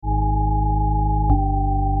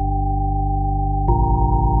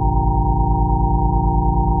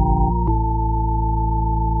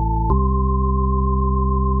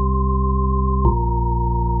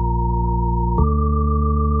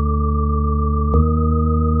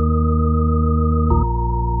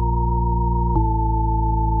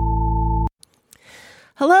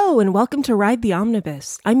Hello and welcome to Ride the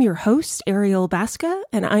Omnibus. I'm your host, Ariel Basca,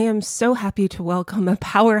 and I am so happy to welcome a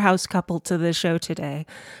powerhouse couple to the show today.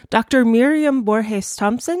 Dr. Miriam Borges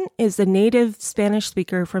Thompson is a native Spanish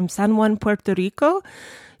speaker from San Juan, Puerto Rico.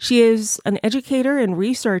 She is an educator and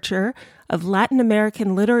researcher of Latin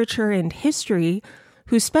American literature and history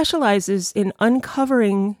who specializes in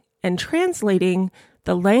uncovering and translating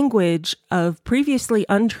the language of previously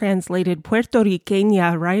untranslated Puerto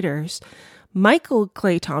Riqueña writers. Michael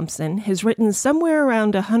Clay Thompson has written somewhere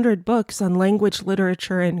around 100 books on language,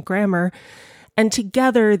 literature, and grammar, and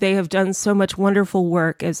together they have done so much wonderful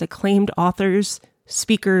work as acclaimed authors,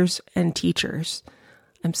 speakers, and teachers.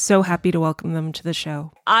 I'm so happy to welcome them to the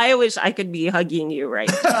show. I wish I could be hugging you right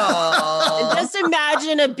now. And just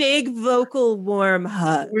imagine a big vocal warm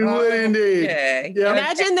hug. We would indeed. Okay. Yeah.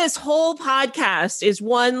 Imagine this whole podcast is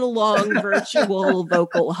one long virtual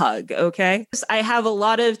vocal hug, okay? I have a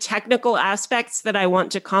lot of technical aspects that I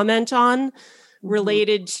want to comment on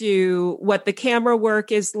related to what the camera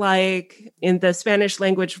work is like in the Spanish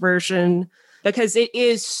language version, because it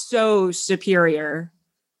is so superior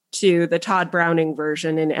to the Todd Browning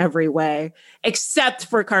version in every way, except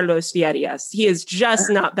for Carlos Vieiras. He is just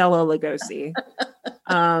not Bela Lugosi.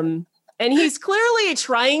 And he's clearly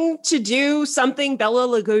trying to do something Bela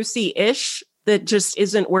Lugosi-ish that just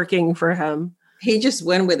isn't working for him. He just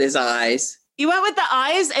went with his eyes. He went with the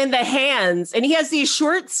eyes and the hands, and he has these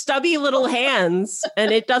short, stubby little hands,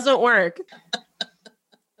 and it doesn't work.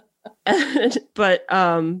 But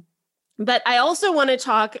I also want to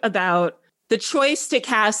talk about the choice to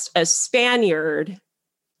cast a Spaniard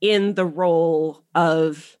in the role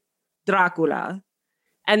of Dracula,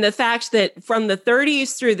 and the fact that from the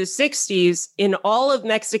 30s through the 60s, in all of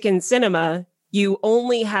Mexican cinema, you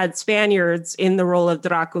only had Spaniards in the role of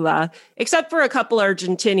Dracula, except for a couple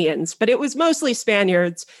Argentinians, but it was mostly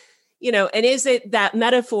Spaniards. You know, and is it that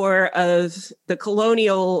metaphor of the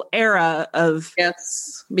colonial era of...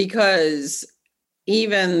 Yes, because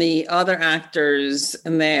even the other actors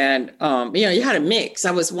that, you had a mix.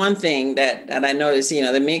 That was one thing that I noticed,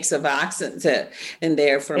 the mix of accents in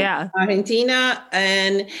there from Argentina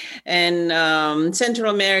and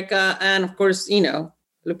Central America. And of course,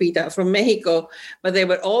 Lupita from Mexico, but they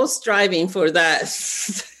were all striving for that.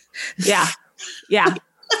 Yeah.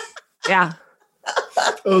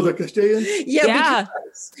 Oh, the Castilian? Yeah.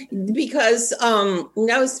 Because that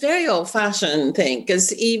was very old-fashioned thing.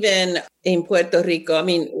 Because even in Puerto Rico,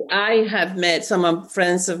 I have met some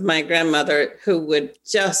friends of my grandmother who would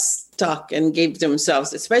just talk and give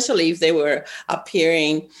themselves, especially if they were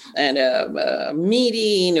appearing at a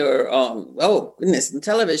meeting or on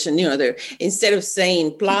television. Instead of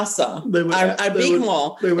saying plaza, our big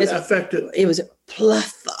mall, they would affect it. It was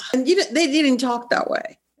plaza, and they didn't talk that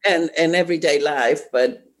way. And everyday life,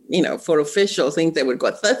 but for official things, they would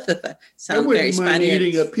go sound very Spanish.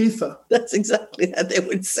 Eating a pizza. That's exactly how they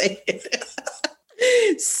would say it.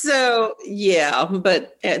 So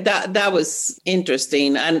but that was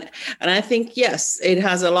interesting, and I think yes, it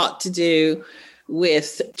has a lot to do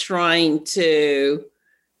with trying to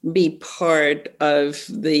be part of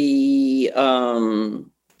the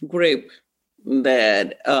group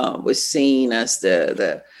that was seen as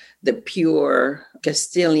the pure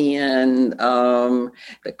Castilian, the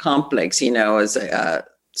complex, as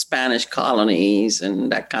Spanish colonies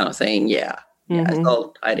and that kind of thing. Yeah. It's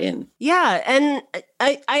all tied in. Yeah. And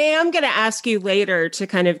I am going to ask you later to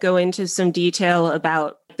kind of go into some detail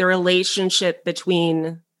about the relationship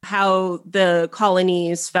between how the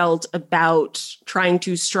colonies felt about trying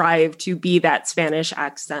to strive to be that Spanish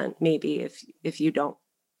accent, maybe if you don't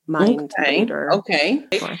mind. Later. Okay.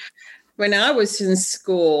 When I was in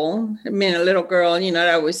school, a little girl,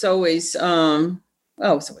 I was always, talking,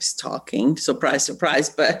 surprise,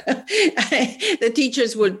 but the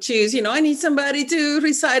teachers would choose, I need somebody to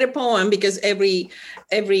recite a poem, because every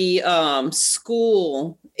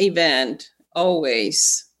school event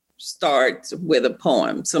always starts with a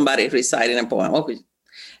poem, somebody reciting a poem.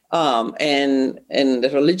 And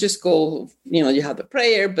the religious school, you have the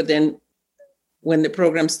prayer, but then when the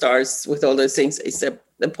program starts with all those things, it's the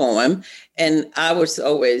poem. And I was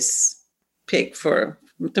always picked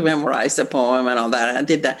to memorize the poem and all that. I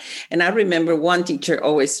did that. And I remember one teacher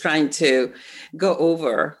always trying to go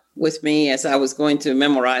over with me as I was going to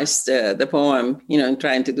memorize the poem, and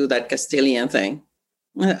trying to do that Castilian thing.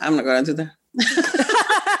 I'm not going to do that.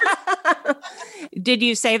 Did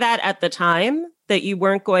you say that at the time, that you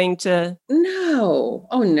weren't going to? No.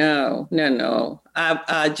 Oh, no.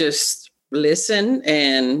 I just listened,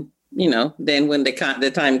 and then when the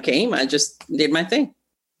time came, I just did my thing.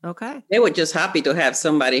 Okay. They were just happy to have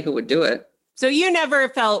somebody who would do it. So you never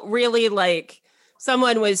felt really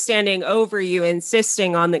someone was standing over you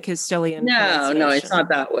insisting on the Castilian No, it's not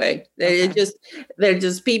that way. They're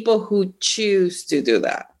just people who choose to do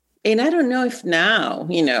that. And I don't know if now,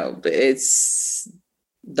 it's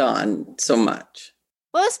done so much.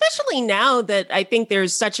 Well, especially now that I think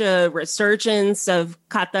there's such a resurgence of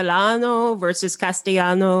Catalano versus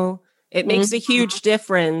Castellano. It makes a huge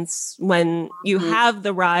difference when you have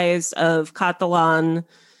the rise of Catalan,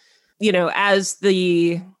 as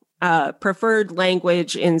the preferred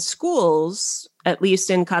language in schools, at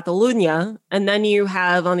least in Catalonia. And then you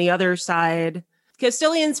have on the other side,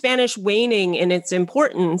 Castilian Spanish waning in its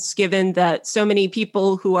importance, given that so many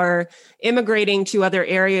people who are immigrating to other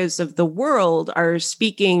areas of the world are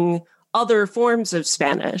speaking other forms of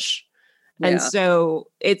Spanish. Yeah. And so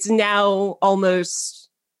it's now almost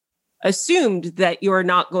assumed that you're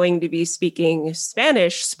not going to be speaking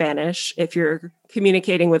Spanish if you're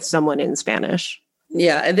communicating with someone in Spanish.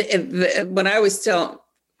 Yeah. When I was telling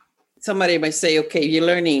somebody might say, okay, you're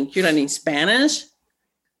learning Spanish.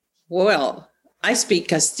 Well, I speak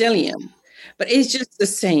Castilian, but it's just the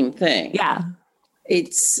same thing. Yeah.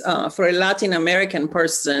 It's for a Latin American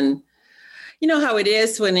person, you know how it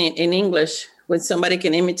is when in English, when somebody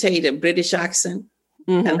can imitate a British accent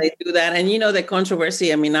and they do that. And the controversy,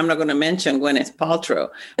 I'm not going to mention Gwyneth Paltrow,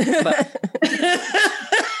 but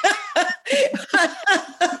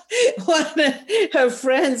one of her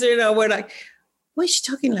friends, were like, why is she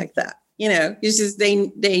talking like that? It's just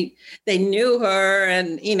they knew her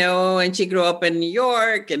and, and she grew up in New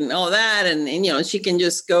York and all that. And she can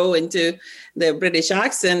just go into the British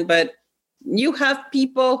accent. But you have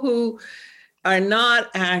people who are not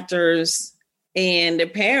actors and their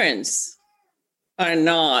parents are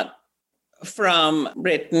not from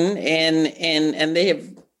Britain and they have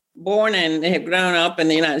born and they have grown up in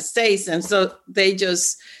the United States. And so they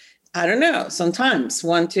just, I don't know, sometimes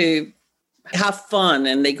want to have fun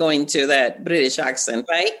and they go into that British accent,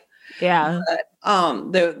 right? Yeah.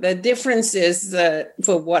 But, the difference is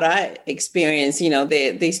for what I experience,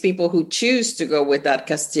 these people who choose to go with that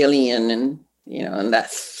Castilian and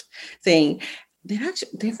that thing, they're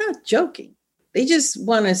not joking. They just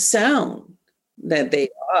want to sound that they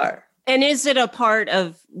are. And is it a part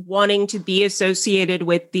of wanting to be associated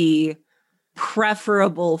with the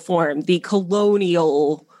preferable form, the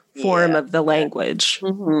colonial form of the language?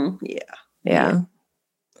 Mm-hmm. Yeah.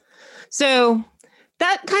 So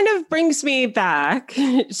that kind of brings me back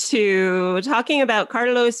to talking about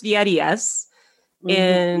Carlos Villarreal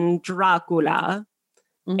in Dracula.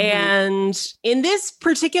 And in this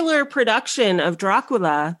particular production of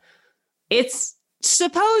Dracula, it's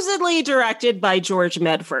supposedly directed by George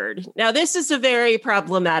Medford. Now, this is a very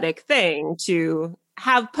problematic thing to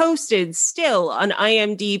have posted still on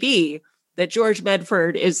IMDb, that George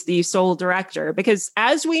Medford is the sole director, because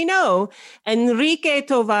as we know, Enrique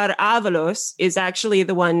Tovar Avalos is actually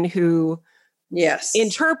the one who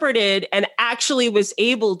interpreted and actually was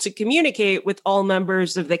able to communicate with all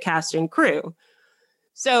members of the cast and crew.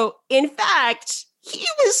 So, in fact, he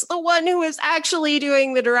was the one who was actually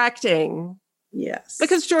doing the directing. Yes.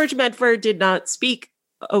 Because George Medford did not speak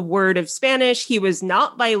a word of Spanish. He was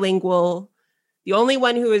not bilingual. The only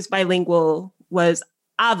one who was bilingual was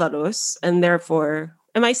Avalos, and therefore,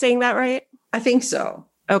 am I saying that right? I think so.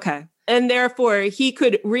 Okay. And therefore, he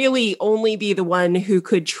could really only be the one who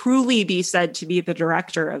could truly be said to be the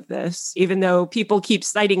director of this, even though people keep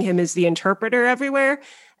citing him as the interpreter everywhere.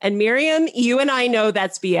 And Miriam, you and I know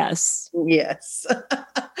that's BS. Yes.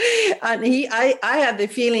 And I had the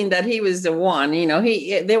feeling that he was the one,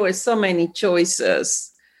 there were so many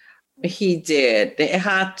choices he did. It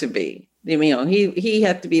had to be, he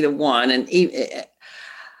had to be the one. And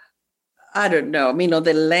I don't know,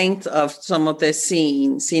 the length of some of the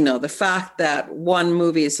scenes, the fact that one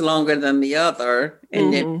movie is longer than the other,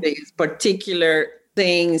 and there's particular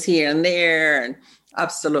things here and there. And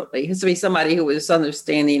absolutely. It has to be somebody who was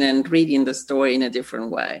understanding and reading the story in a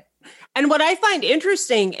different way. And what I find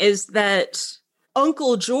interesting is that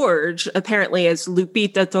Uncle George, apparently as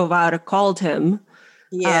Lupita Tovar called him,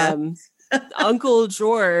 Uncle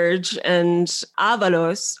George and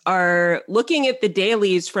Avalos are looking at the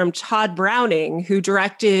dailies from Todd Browning, who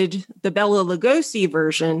directed the Bela Lugosi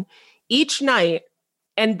version, each night.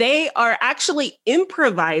 And they are actually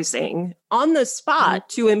improvising on the spot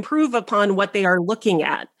to improve upon what they are looking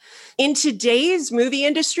at. In today's movie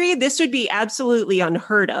industry, this would be absolutely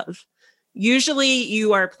unheard of. Usually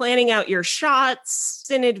you are planning out your shots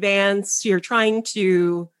in advance. You're trying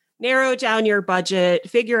to narrow down your budget,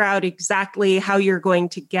 figure out exactly how you're going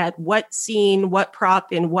to get what scene, what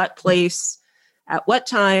prop in what place, at what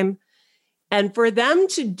time. And for them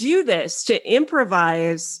to do this, to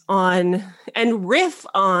improvise on and riff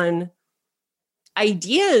on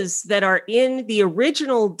ideas that are in the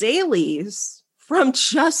original dailies from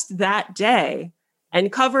just that day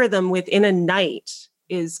and cover them within a night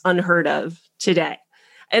is unheard of today.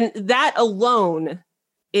 And that alone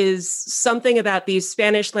is something about these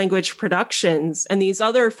Spanish language productions and these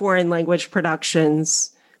other foreign language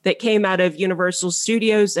productions that came out of Universal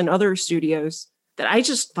Studios and other studios that I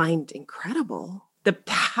just find incredible. The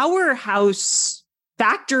powerhouse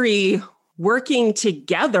factory working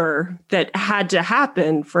together that had to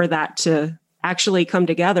happen for that to actually come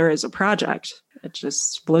together as a project. It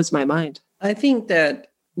just blows my mind. I think that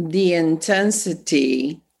the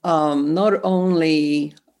intensity, not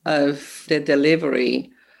only of the delivery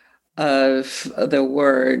of the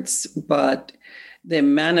words, but the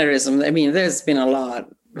mannerism. I mean, there's been a lot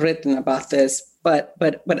written about this, but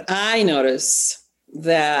I notice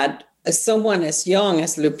that as someone as young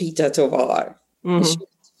as Lupita Tovar, she's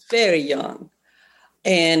very young,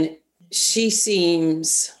 and she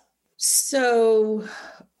seems so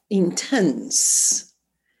intense.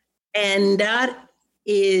 And that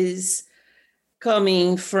is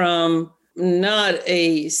coming from not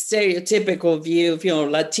a stereotypical view of,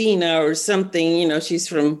 Latina or something, she's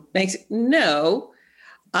from Mexico. No,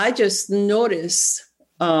 I just noticed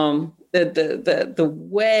the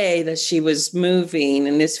way that she was moving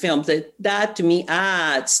in this film, that to me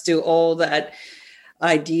adds to all that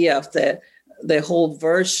idea of the whole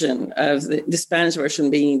version of the Spanish version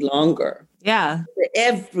being longer. Yeah.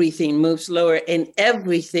 Everything moves slower and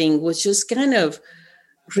everything was just kind of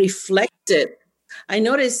reflected. I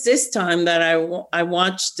noticed this time that I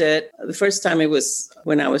watched it. The first time it was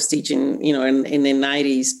when I was teaching, in the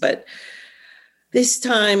 90s. But this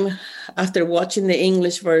time, after watching the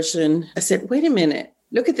English version, I said, wait a minute,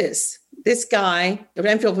 look at this. This guy,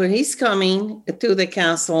 Renfield, when he's coming to the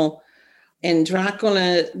castle, and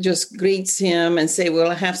Dracula just greets him and say, well,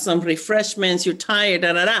 I have some refreshments. You're tired,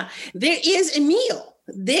 da, da, da. There is a meal.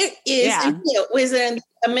 There is a meal. With an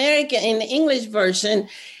American, in the English version,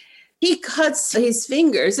 he cuts his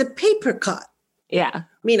fingers, a paper cut. Yeah.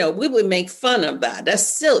 We would make fun of that. That's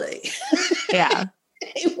silly. Yeah.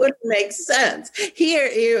 It wouldn't make sense. Here,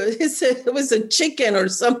 it was a chicken or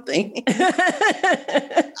something.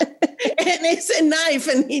 And it's a knife,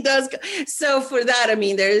 and he does. So for that,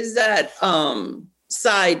 there is that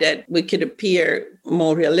side that we could appear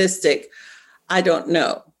more realistic. I don't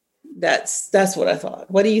know. That's what I thought.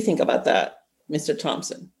 What do you think about that, Mr.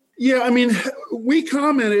 Thompson? Yeah, we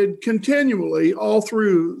commented continually all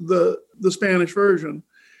through the Spanish version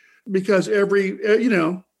because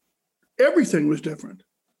everything was different.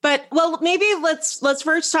 But, well, maybe let's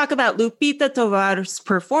first talk about Lupita Tovar's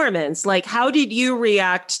performance. Like, how did you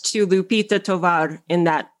react to Lupita Tovar in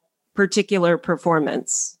that particular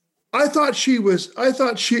performance? I thought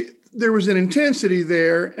there was an intensity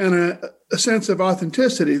there and a sense of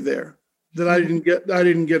authenticity there that I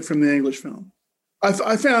didn't get from the English film.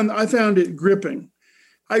 I found it gripping.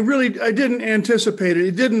 I didn't anticipate it.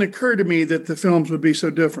 It didn't occur to me that the films would be so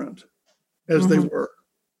different as they were.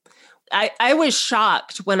 I was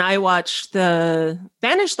shocked when I watched the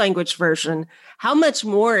Spanish language version, how much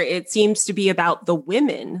more it seems to be about the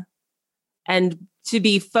women and to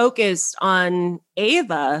be focused on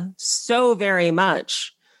Eva so very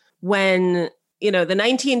much when, the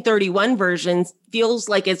 1931 version feels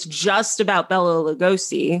like it's just about Bela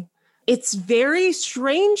Lugosi. It's very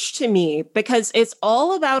strange to me because it's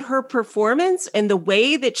all about her performance and the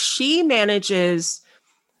way that she manages.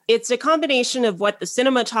 It's a combination of what the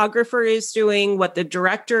cinematographer is doing, what the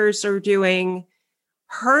directors are doing,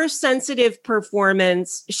 her sensitive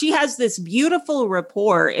performance. She has this beautiful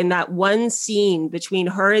rapport in that one scene between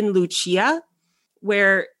her and Lucia,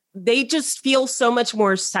 where they just feel so much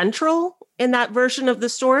more central in that version of the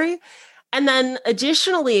story. And then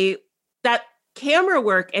additionally, that camera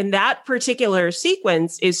work in that particular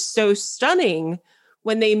sequence is so stunning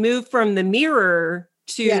when they move from the mirror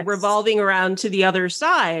to revolving around to the other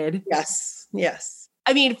side. Yes.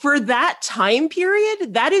 For that time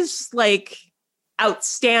period, that is like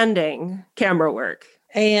outstanding camera work.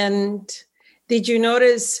 And did you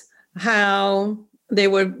notice how they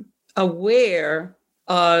were aware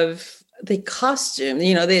of the costume?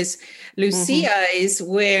 This Lucia is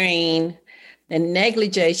wearing a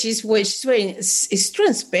negligee. She's wearing, it's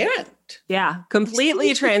transparent. Yeah,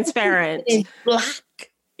 completely transparent. It's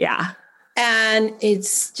black. Yeah. And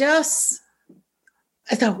it's just,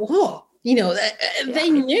 I thought, whoa, they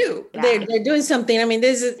knew they're doing something.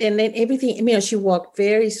 This is, and then everything, she walked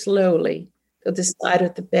very slowly. to the side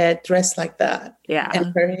of the bed, dressed like that. Yeah.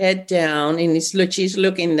 And her head down, and she's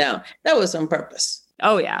looking down. That was on purpose.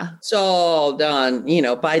 Oh, yeah. It's all done,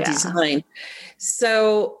 by design.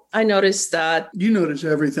 So I noticed that. You notice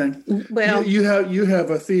everything. Well, you have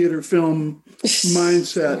a theater film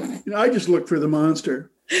mindset. I just look for the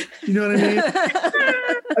monster. You know what I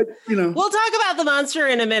mean? We'll talk about the monster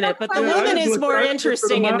in a minute, but the woman is more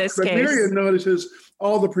interesting in this case. Miriam notices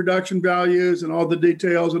all the production values and all the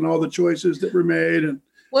details and all the choices that were made and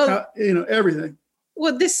everything.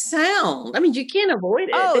 Well, the sound. I mean, you can't avoid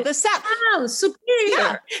it. Oh, the sound.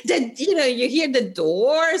 Superior. Yeah. You hear the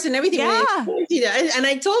doors and everything. Yeah. And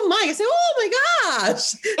I told Mike, I said, oh my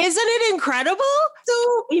gosh. Isn't it incredible?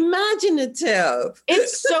 So imaginative.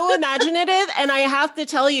 It's so imaginative. And I have to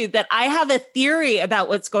tell you that I have a theory about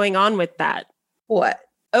what's going on with that. What?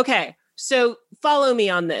 Okay. So follow me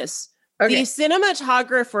on this. Okay. The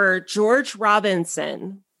cinematographer, George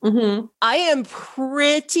Robinson, mm-hmm. I am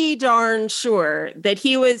pretty darn sure that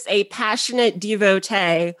he was a passionate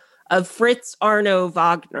devotee of Fritz Arno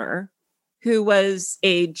Wagner, who was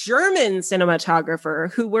a German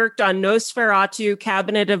cinematographer who worked on Nosferatu,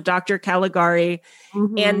 Cabinet of Dr. Caligari,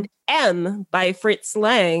 mm-hmm. and M by Fritz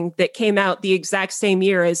Lang that came out the exact same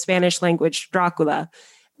year as Spanish language Dracula.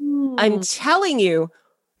 I'm telling you,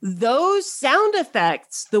 those sound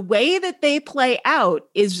effects, the way that they play out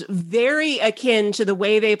is very akin to the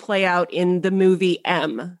way they play out in the movie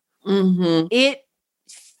M. Mm-hmm. It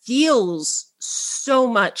feels so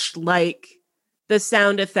much like the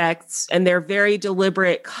sound effects and their very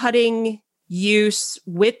deliberate cutting use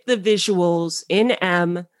with the visuals in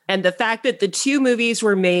M. And the fact that the two movies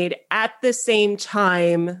were made at the same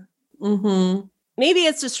time, mm-hmm. maybe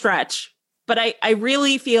it's a stretch, but I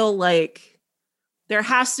really feel like there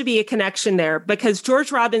has to be a connection there because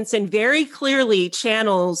George Robinson very clearly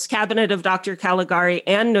channels Cabinet of Dr. Caligari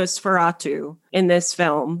and Nosferatu in this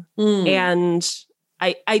film. And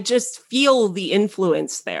I just feel the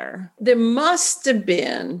influence there. There must have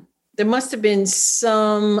been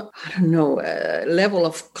some, I don't know, level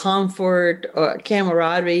of comfort or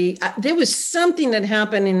camaraderie. There was something that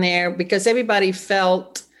happened in there because everybody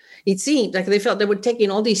felt, it seemed like they were taking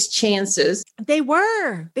all these chances. They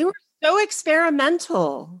were so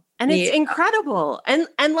experimental and it's incredible. And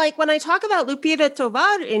like when I talk about Lupita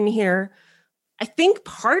Tovar in here, I think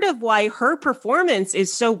part of why her performance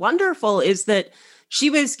is so wonderful is that she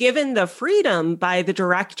was given the freedom by the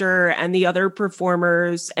director and the other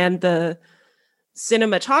performers and the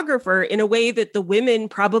cinematographer in a way that the women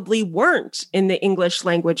probably weren't in the English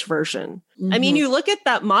language version. Mm-hmm. I mean, you look at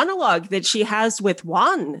that monologue that she has with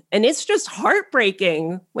Juan, and it's just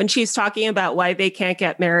heartbreaking when she's talking about why they can't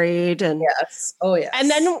get married. And yes. Oh, yes. And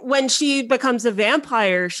then when she becomes a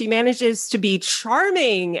vampire, she manages to be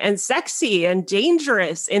charming and sexy and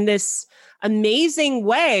dangerous in this amazing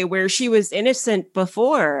way where she was innocent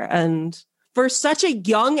before. And for such a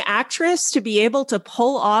young actress to be able to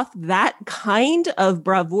pull off that kind of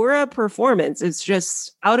bravura performance is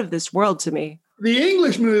just out of this world to me. The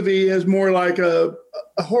English movie is more like a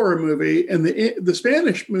horror movie, and the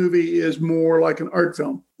Spanish movie is more like an art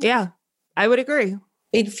film. Yeah, I would agree.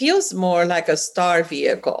 It feels more like a star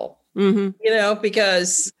vehicle, mm-hmm.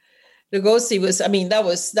 Because Lugosi was, I mean, that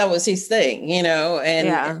was his thing,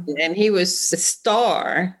 and he was a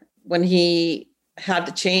star when he had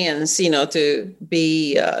the chance, to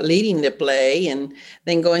be leading the play and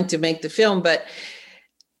then going to make the film. But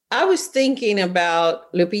I was thinking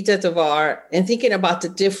about Lupita Tovar and thinking about the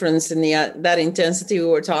difference in that intensity we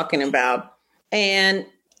were talking about. And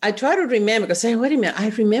I try to remember, because wait a minute, I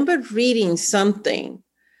remember reading something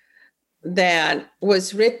that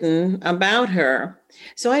was written about her.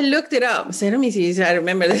 So I looked it up. I said, let me see. I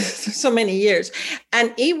remember this so many years.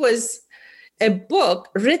 And it was a book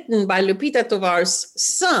written by Lupita Tovar's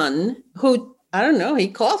son, who, I don't know, he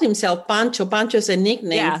called himself Pancho. Pancho's a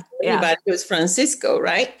nickname for anybody. It was Francisco,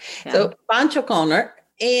 right? Yeah. So Pancho Conner.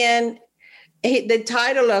 And the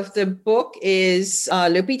title of the book is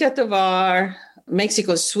Lupita Tovar,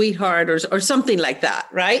 Mexico's Sweetheart, or something like that,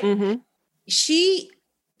 right? Mm-hmm. She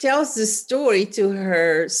tells the story to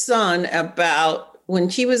her son about when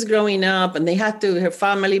she was growing up and her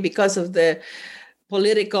family, because of the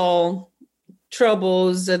political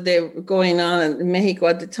troubles that they were going on in Mexico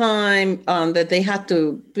at the time, that they had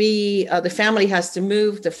to be, the family has to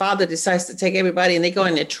move. The father decides to take everybody and they go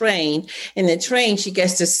in a train. In the train, she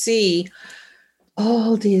gets to see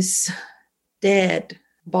all these dead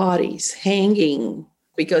bodies hanging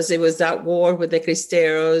because it was that war with the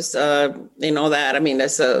Cristeros and all that. I mean,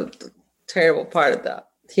 that's a terrible part of the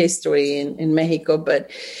history in Mexico, but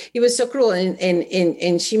it was so cruel.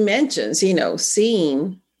 And she mentions,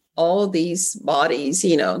 seeing all these bodies,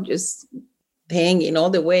 just hanging all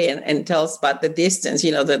the way, and tells about the distance,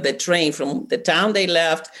 the train from the town they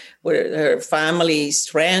left, where her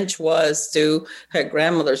family's ranch was, to her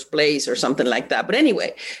grandmother's place or something like that. But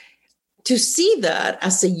anyway, to see that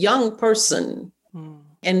as a young person,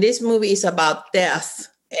 and this movie is about death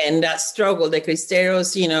and that struggle, the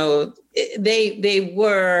Cristeros, they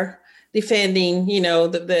were defending,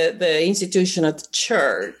 the institution of the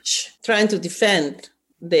church, trying to defend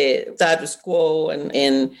the status quo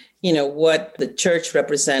and what the church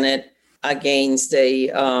represented against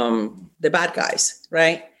the bad guys,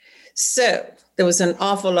 right? So there was an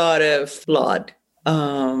awful lot of blood.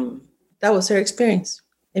 That was her experience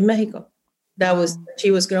in Mexico. That was,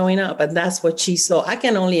 she was growing up, and that's what she saw. I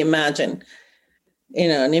can only imagine,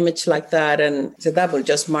 an image like that, and so that will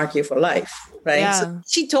just mark you for life, right? Yeah. So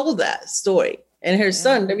she told that story, and her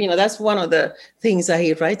son, that's one of the things that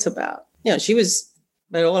he writes about. She was,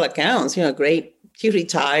 by all accounts, great. She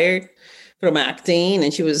retired from acting,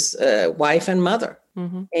 and she was a wife and mother.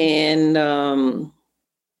 Mm-hmm. And I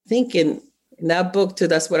think in that book too,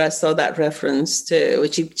 that's what I saw that reference to.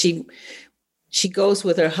 She goes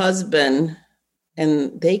with her husband,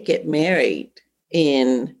 and they get married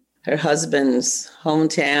in her husband's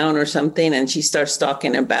hometown or something. And she starts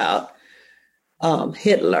talking about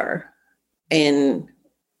Hitler and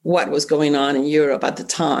what was going on in Europe at the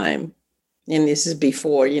time. And this is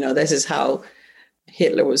before, this is how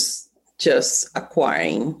Hitler was just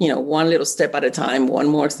acquiring, one little step at a time, one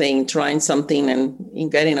more thing, trying something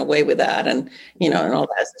and getting away with that. And, and all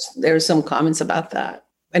that. There are some comments about that.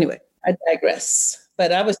 Anyway, I digress.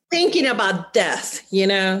 But I was thinking about death,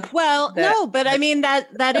 Well, no, but I mean,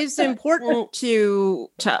 that is important to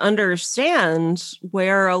understand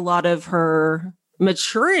where a lot of her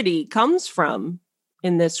maturity comes from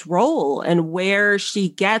in this role, and where she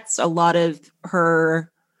gets a lot of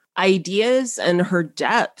her ideas and her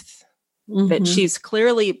depth. Mm-hmm. That she's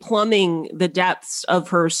clearly plumbing the depths of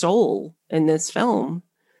her soul in this film.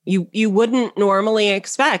 You wouldn't normally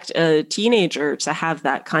expect a teenager to have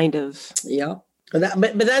that kind of... Yeah.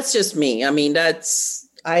 But that's just me. I mean,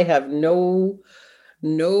 I have no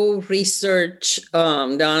research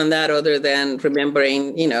done on that other than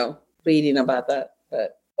remembering, reading about that.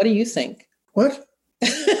 But what do you think? What?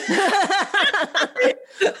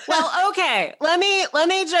 Well, okay. Let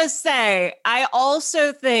me just say, I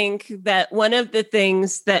also think that one of the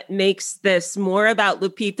things that makes this more about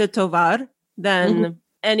Lupita Tovar than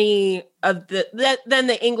any of than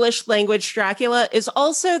the English language Dracula is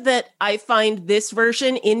also that I find this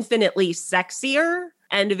version infinitely sexier,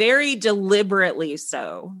 and very deliberately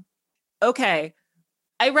so. Okay.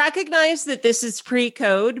 I recognize that this is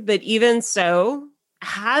pre-code, but even so,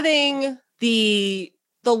 having the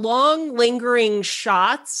long lingering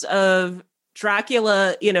shots of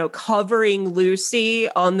Dracula, covering Lucy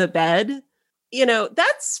on the bed,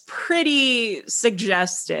 that's pretty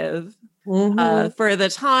suggestive. For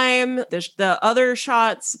the time. The other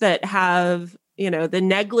shots that have, the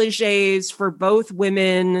negligees for both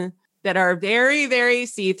women that are very, very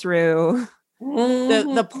see-through.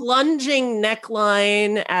 The plunging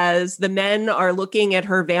neckline as the men are looking at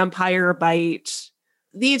her vampire bite.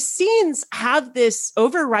 These scenes have this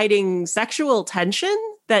overriding sexual tension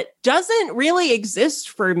that doesn't really exist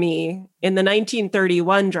for me in the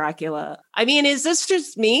 1931 Dracula. I mean, is this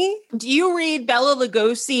just me? Do you read Bela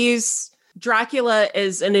Lugosi's Dracula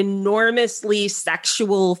as an enormously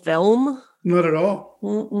sexual film? Not at all.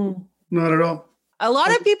 Mm-mm. Not at all. A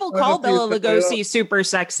lot of people call Bela Lugosi super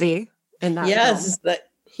sexy in that film. That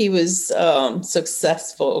he was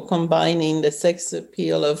successful combining the sex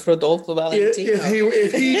appeal of Rodolfo Valentino.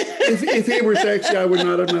 If he were sexy, I would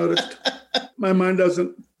not have noticed. My mind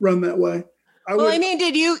doesn't run that way. I mean,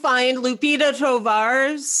 did you find Lupita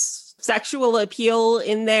Tovar's sexual appeal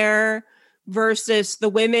in there versus the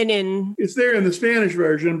women in? It's there in the Spanish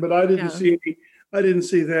version, but I didn't see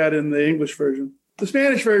that in the English version. The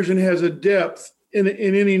Spanish version has a depth in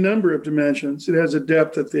any number of dimensions. It has a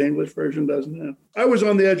depth that the English version doesn't have. I was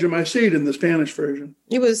on the edge of my seat in the Spanish version.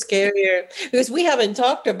 It was scarier because we haven't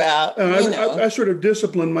talked about. I sort of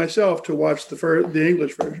disciplined myself to watch the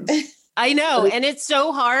English version. I know, and it's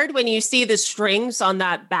so hard when you see the strings on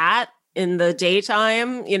that bat in the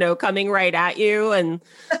daytime, coming right at you. And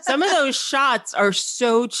some of those shots are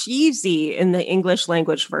so cheesy in the English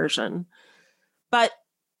language version. But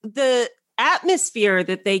the atmosphere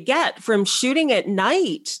that they get from shooting at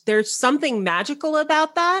night, there's something magical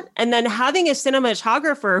about that. And then having a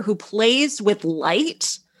cinematographer who plays with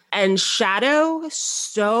light and shadow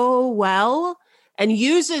so well and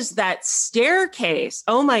uses that staircase.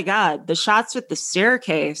 Oh my God, the shots with the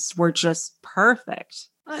staircase were just perfect.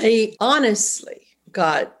 I honestly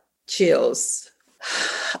got chills.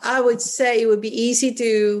 I would say it would be easy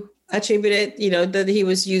to attribute it, that he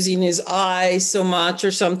was using his eyes so much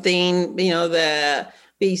or something,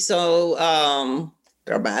 be so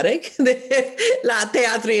dramatic, la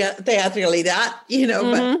teatralidad,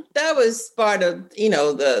 but that was part of,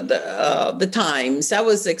 the times. That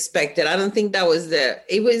was expected. I don't think that was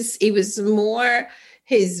it was more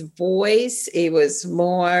his voice. It was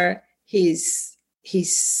more his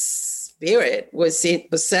spirit was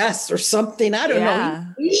possessed or something. I don't know.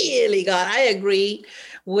 He really I agree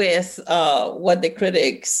with what the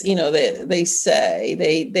critics, they say.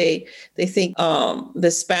 They think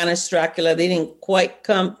the Spanish Dracula, they didn't quite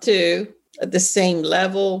come to at the same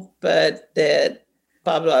level, but that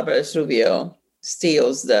Pablo Alvarez Rubio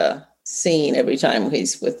steals the scene every time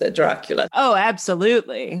he's with the Dracula. Oh,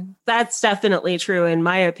 absolutely. That's definitely true in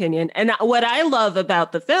my opinion. And what I love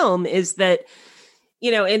about the film is that,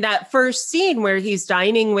 in that first scene where he's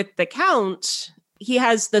dining with the Count, he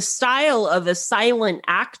has the style of a silent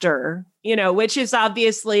actor, which is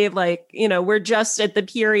obviously we're just at the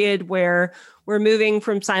period where we're moving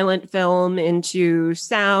from silent film into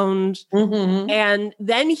sound. Mm-hmm. And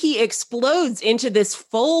then he explodes into this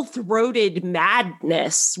full-throated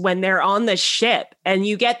madness when they're on the ship. And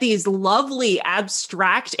you get these lovely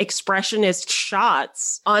abstract expressionist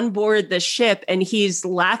shots on board the ship, and he's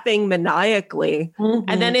laughing maniacally. Mm-hmm.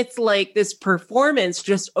 And then it's like this performance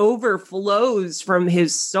just overflows from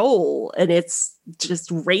his soul, and it's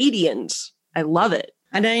just radiant. I love it.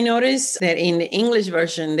 And I noticed that in the English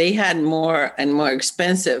version, they had more and more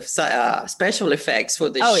expensive special effects for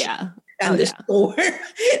the and the score.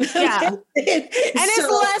 Yeah. And it's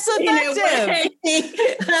less effective.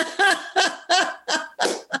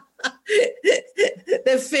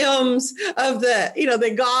 The films of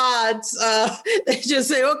the gods, they just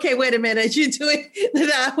say, okay, wait a minute, you're doing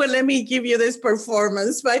that. Well, let me give you this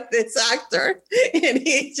performance by this actor. And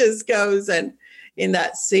he just goes and in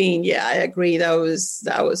that scene, I agree. That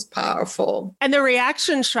was powerful. And the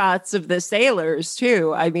reaction shots of the sailors,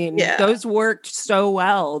 too. I mean, those worked so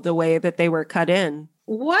well, the way that they were cut in.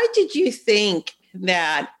 Why did you think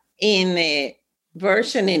that in the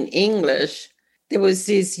version in English, there was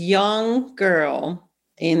this young girl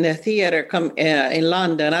in the theater in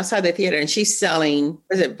London, outside the theater, and she's selling,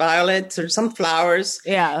 was it violets or some flowers?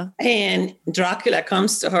 Yeah. And Dracula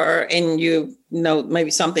comes to her, and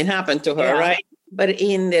maybe something happened to her, right? But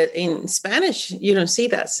in Spanish, you don't see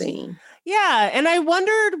that scene. Yeah. And I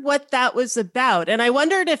wondered what that was about. And I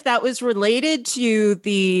wondered if that was related to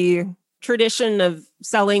the tradition of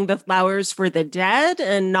selling the flowers for the dead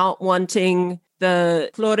and not wanting the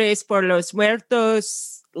Flores por los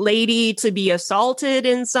Muertos lady to be assaulted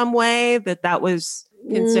in some way, that was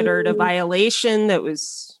considered a violation. That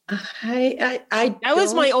was... that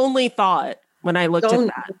was my only thought when I looked at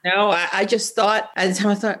that. No, I just thought, at the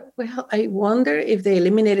time I thought, well, I wonder if they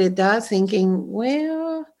eliminated that, thinking,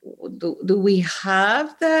 well, do we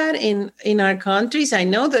have that in our countries? I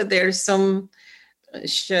know that there's some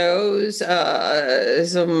shows,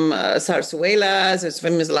 some zarzuelas, as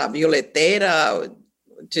famous La Violetera,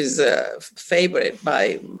 which is a favorite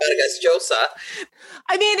by Vargas Llosa.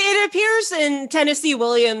 I mean, it appears in Tennessee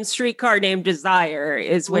Williams' Streetcar Named Desire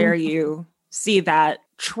is where you see that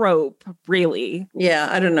trope, really. Yeah,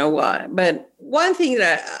 I don't know why. But one thing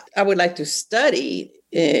that I would like to study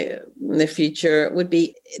in the future would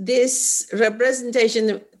be this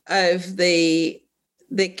representation of the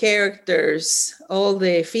characters, all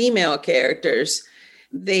the female characters.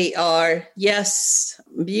 They are, yes,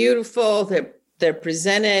 beautiful. They're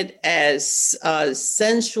presented as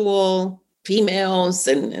sensual females,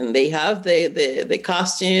 and they have the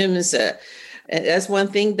costumes. That's one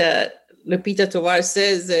thing that Lupita Tovar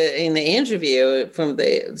says in the interview from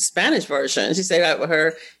the Spanish version. She said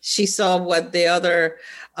about she saw what the other,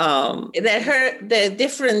 the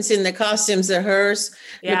difference in the costumes of hers.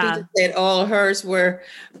 Yeah. Lupita said all hers were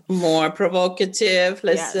more provocative,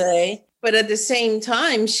 let's say. But at the same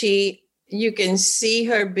time, you can see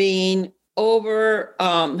her being over,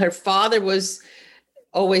 her father was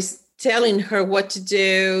always telling her what to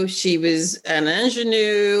do. She was an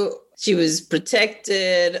ingenue. She was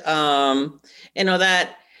protected, and all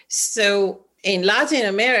that. So in Latin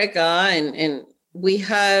America, and we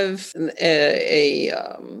have a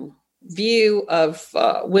view of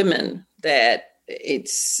women that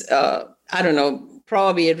it's, I don't know,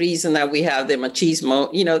 probably a reason that we have the machismo.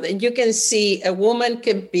 You can see a woman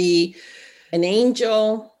could be an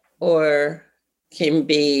angel or can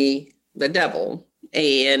be the devil.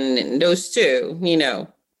 And those two,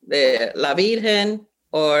 the La Virgen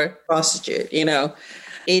or prostitute,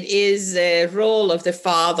 It is a role of the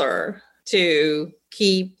father to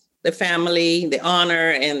keep the family, the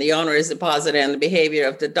honor, and the honor is deposited in the behavior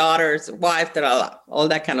of the daughter's wife, all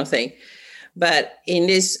that kind of thing. But in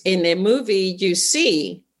the movie, you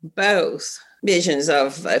see both visions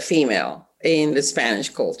of a female in the Spanish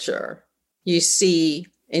culture. You see,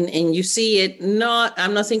 and you see it not,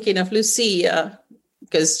 I'm not thinking of Lucia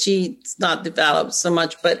because she's not developed so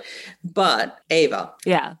much, but Ava.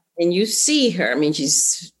 Yeah. And you see her, I mean,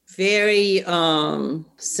 she's very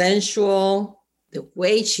sensual, the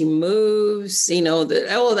way she moves,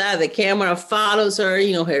 the camera follows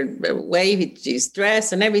her, her way she's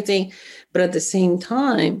dressed and everything. But at the same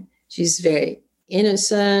time, she's very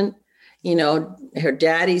innocent. Her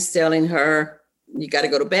daddy's telling her, you got to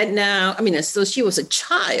go to bed now. I mean, so she was a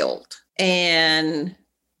child. And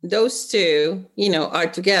those two, are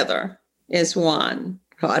together as one.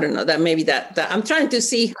 Oh, I don't know, that maybe that I'm trying to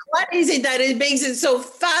see what is it that it makes it so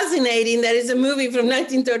fascinating that it's a movie from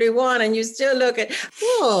 1931 and you still look at,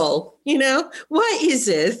 why is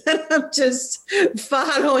it that I'm just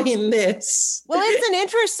following this? Well, it's an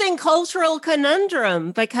interesting cultural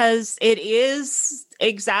conundrum because it is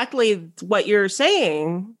exactly what you're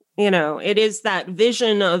saying. It is that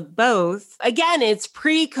vision of both. Again, it's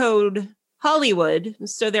pre-code Hollywood,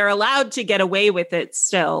 so they're allowed to get away with it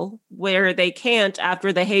still, where they can't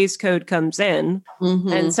after the Hays Code comes in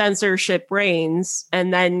and censorship reigns,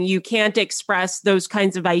 and then you can't express those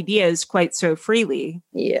kinds of ideas quite so freely.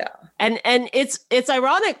 Yeah. And it's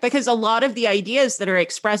ironic because a lot of the ideas that are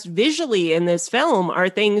expressed visually in this film are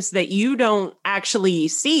things that you don't actually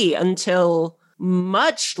see until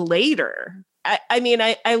much later.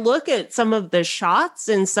 I look at some of the shots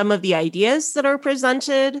and some of the ideas that are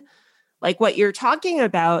presented, like what you're talking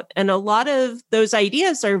about. And a lot of those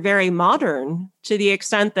ideas are very modern to the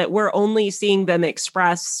extent that we're only seeing them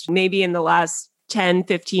expressed maybe in the last 10,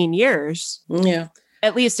 15 years. Yeah.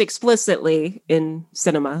 At least explicitly in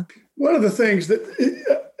cinema. One of the things that,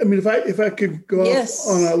 if I could go off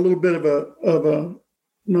on a little bit of a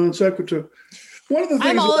non sequitur. One of the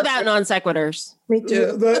things I'm all about non sequiturs. Me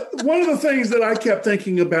too. One of the things that I kept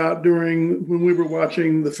thinking about when we were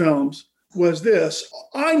watching the films was this.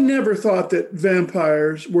 I never thought that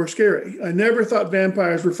vampires were scary. I never thought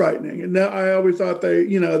vampires were frightening. And now I always thought they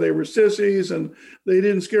were sissies and they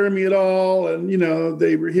didn't scare me at all. And,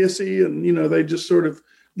 they were hissy and, they just sort of,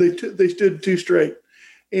 they stood too straight.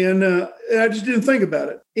 And I just didn't think about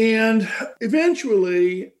it. And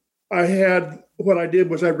eventually what I did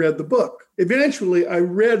was I read the book. Eventually I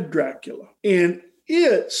read Dracula and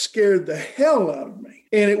it scared the hell out of me.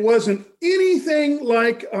 And it wasn't anything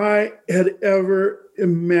like I had ever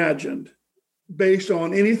imagined based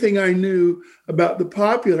on anything I knew about the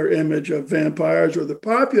popular image of vampires or the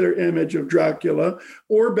popular image of Dracula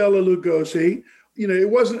or Bela Lugosi. It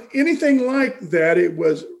wasn't anything like that. It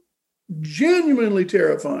was genuinely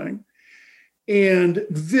terrifying and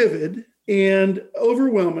vivid and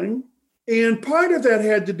overwhelming. And part of that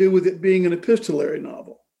had to do with it being an epistolary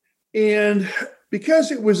novel. And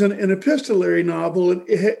because it was an epistolary novel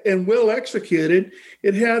and well executed,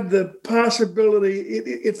 it had the possibility,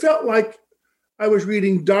 it felt like I was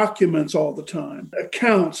reading documents all the time,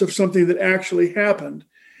 accounts of something that actually happened.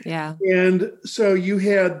 Yeah. And so you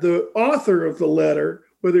had the author of the letter,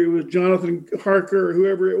 whether it was Jonathan Harker or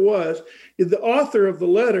whoever it was, the author of the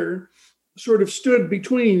letter sort of stood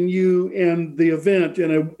between you and the event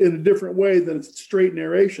in a different way than straight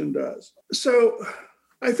narration does. So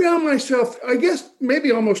I found myself, I guess,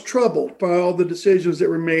 maybe almost troubled by all the decisions that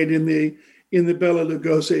were made in the Bela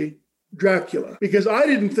Lugosi Dracula, because I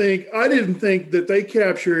didn't think that they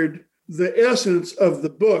captured the essence of the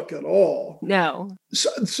book at all. No.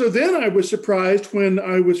 So then I was surprised when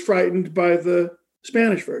I was frightened by the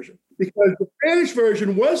Spanish version, because the Spanish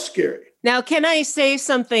version was scary. Now, can I say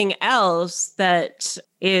something else that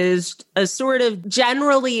is a sort of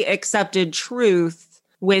generally accepted truth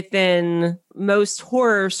within most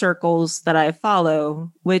horror circles that I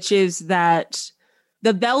follow, which is that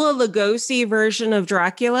the Bela Lugosi version of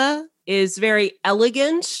Dracula is very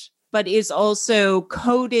elegant, but is also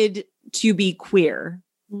coded to be queer.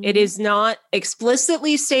 Mm-hmm. It is not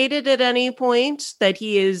explicitly stated at any point that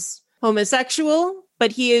he is homosexual,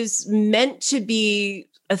 but he is meant to be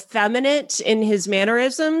effeminate in his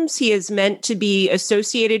mannerisms. He is meant to be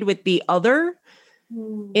associated with the other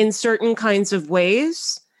in certain kinds of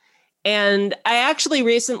ways. And I actually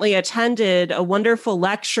recently attended a wonderful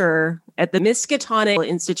lecture at the Miskatonic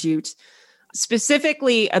Institute,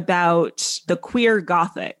 specifically about the queer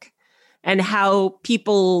Gothic and how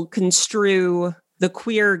people construe the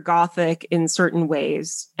queer Gothic in certain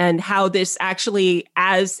ways, and how this actually,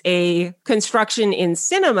 as a construction in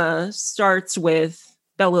cinema, starts with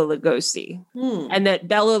Bela Lugosi. And that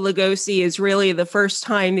Bela Lugosi is really the first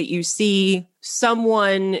time that you see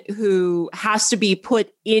someone who has to be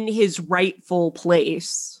put in his rightful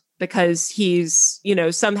place because he's,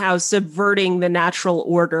 somehow subverting the natural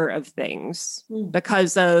order of things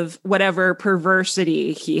because of whatever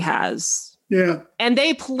perversity he has. Yeah. And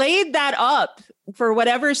they played that up for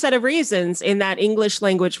whatever set of reasons in that English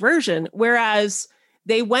language version, whereas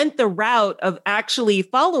they went the route of actually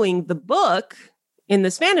following the book in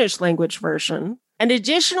the Spanish language version. And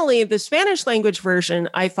additionally, the Spanish language version,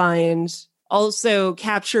 I find, also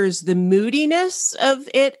captures the moodiness of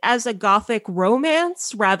it as a Gothic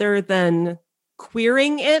romance rather than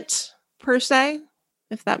queering it per se,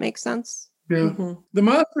 if that makes sense. Yeah. Mm-hmm. The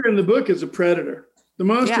monster in the book is a predator. The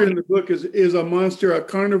monster in the book is a monster, a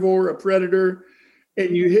carnivore, a predator,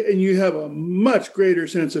 and you have a much greater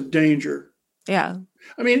sense of danger. Yeah.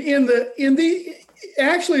 I mean, in the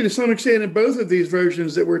actually, to some extent, in both of these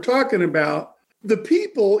versions that we're talking about, the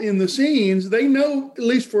people in the scenes, they know, at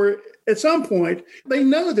least at some point, they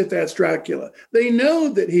know that that's Dracula. They know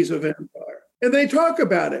that he's a vampire, and they talk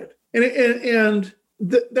about it. And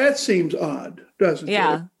that seems odd, doesn't it?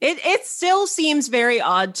 Yeah, it still seems very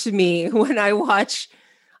odd to me when I watch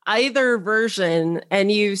either version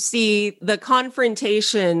and you see the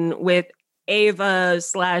confrontation with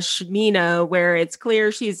Ava/Mina, where it's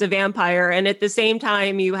clear she's a vampire. And at the same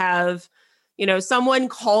time, you have, someone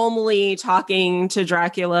calmly talking to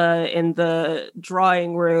Dracula in the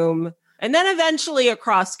drawing room. And then eventually a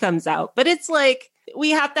cross comes out. But it's like,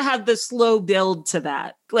 we have to have the slow build to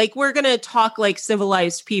that. Like, we're going to talk like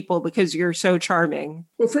civilized people because you're so charming.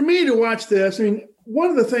 Well, for me to watch this, I mean, one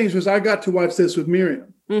of the things was I got to watch this with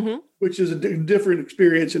Miriam, which is a different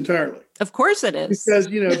experience entirely. Of course it is.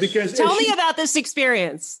 Because tell me about this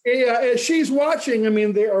experience. Yeah, as she's watching, I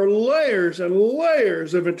mean, there are layers and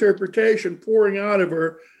layers of interpretation pouring out of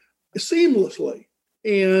her seamlessly.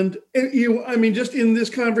 And just in this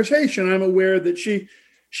conversation, I'm aware that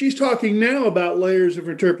she's talking now about layers of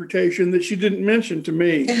interpretation that she didn't mention to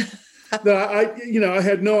me. That I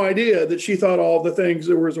had no idea that she thought all the things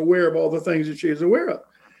that was aware of all the things that she is aware of.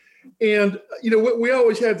 And, we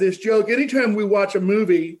always have this joke. Anytime we watch a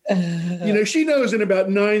movie, she knows in about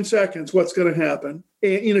 9 seconds what's going to happen.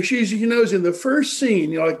 And, she knows in the first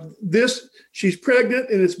scene, like this, she's pregnant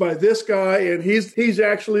and it's by this guy and he's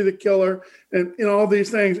actually the killer and all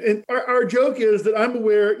these things. And our joke is that I'm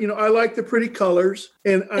aware, I like the pretty colors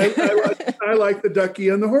and I like the ducky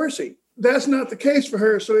and the horsey. That's not the case for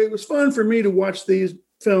her. So it was fun for me to watch these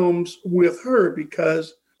films with her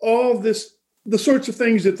because all this, the sorts of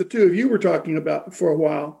things that the two of you were talking about for a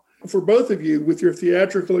while, for both of you, with your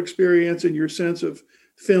theatrical experience and your sense of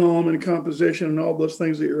film and composition and all those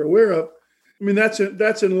things that you're aware of. I mean, that's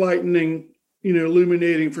enlightening,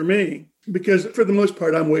 illuminating for me, because for the most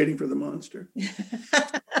part, I'm waiting for the monster.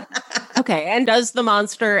 Okay. And does the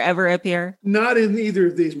monster ever appear? Not in either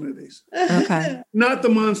of these movies. Okay. Not the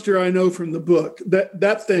monster I know from the book.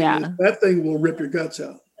 That thing will rip your guts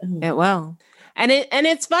out. It will. And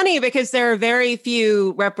it's funny because there are very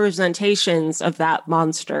few representations of that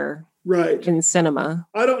monster in cinema.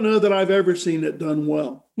 I don't know that I've ever seen it done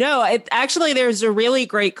well. No, there's a really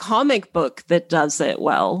great comic book that does it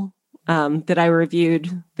well, that I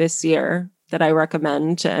reviewed this year that I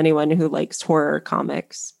recommend to anyone who likes horror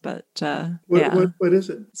comics. But what is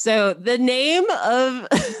it? So the name of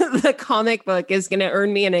the comic book is going to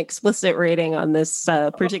earn me an explicit rating on this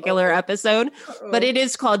particular episode, but it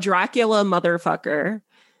is called Dracula Motherfucker.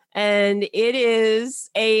 And it is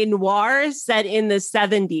a noir set in the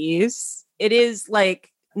 70s. It is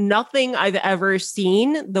like nothing I've ever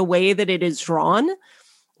seen the way that it is drawn,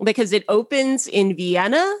 because it opens in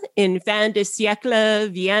Vienna, in fin de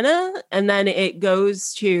siècle Vienna, and then it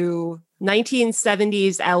goes to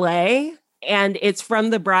 1970s LA, and it's from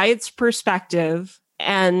the bride's perspective,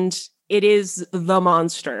 and it is the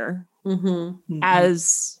monster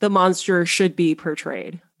as the monster should be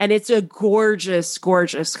portrayed. And it's a gorgeous,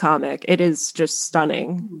 gorgeous comic. It is just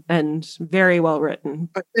stunning and very well written.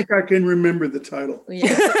 I think I can remember the title.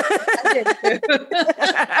 Yeah,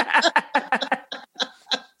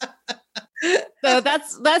 So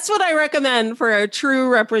that's what I recommend for a true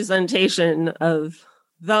representation of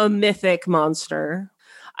the mythic monster.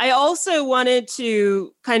 I also wanted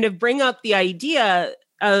to kind of bring up the idea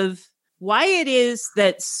of why it is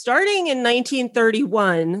that starting in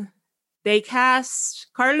 1931, they cast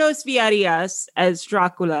Carlos Villarreal as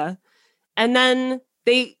Dracula, and then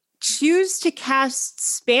they choose to cast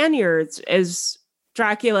Spaniards as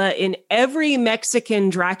Dracula in every Mexican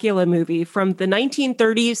Dracula movie from the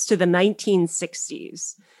 1930s to the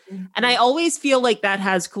 1960s. And I always feel like that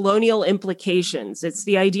has colonial implications. It's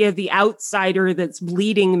the idea of the outsider that's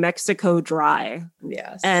bleeding Mexico dry.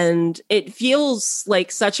 Yes. And it feels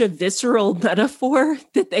like such a visceral metaphor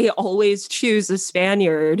that they always choose a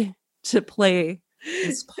Spaniard to play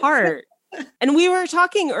this part. And we were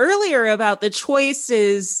talking earlier about the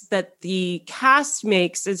choices that the cast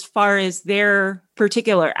makes as far as their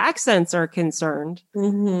particular accents are concerned.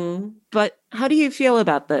 Mm-hmm. But how do you feel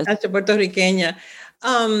about this? As a Puerto Riqueña,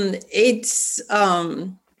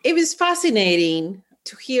 it was fascinating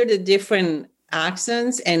to hear the different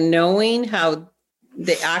accents and knowing how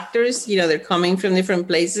the actors, they're coming from different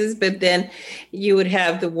places, but then you would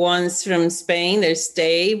have the ones from Spain that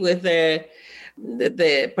stay with the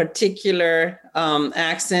particular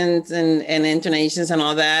accents and intonations and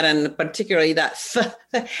all that, and particularly that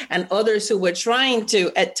and others who were trying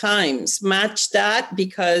to at times match that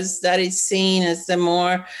because that is seen as the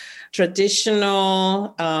more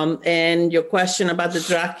traditional. And your question about the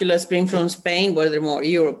Draculas being from Spain, were they more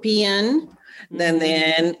European than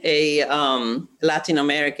a Latin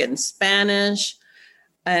American Spanish?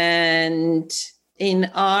 And in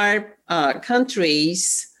our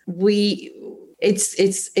countries,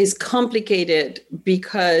 it's complicated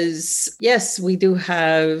because, yes, we do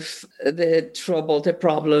have the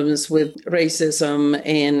problems with racism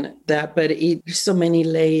and that, but there's so many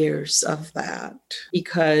layers of that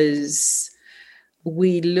because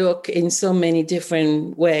we look in so many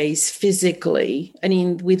different ways physically. I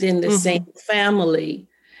mean, within the same family,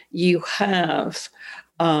 you have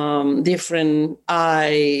different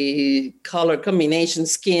eye color combination,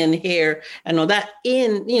 skin, hair, and all that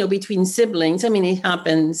in, between siblings. I mean, it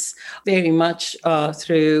happens very much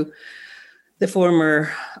through the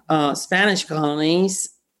former Spanish colonies,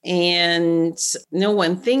 and no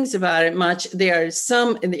one thinks about it much. There are in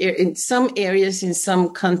some areas, in some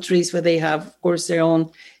countries where they have, of course, their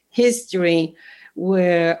own history,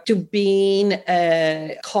 where to being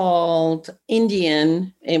called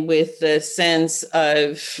Indian and with the sense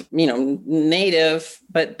of, native,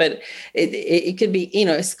 but it could be,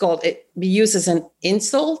 it's called, it be used as an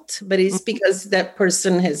insult, but it's because that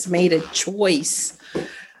person has made a choice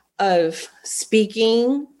of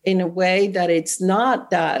speaking in a way that it's not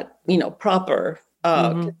that, proper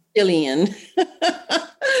Castilian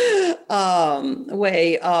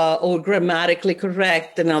way or grammatically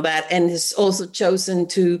correct and all that, and has also chosen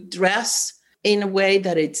to dress in a way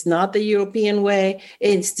that it's not the European way.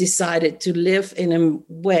 It's decided to live in a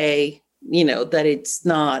way, that it's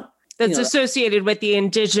not. That's associated with the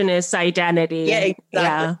indigenous identity. Yeah, exactly.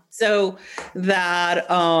 Yeah. So that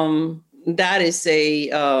is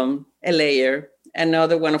a layer.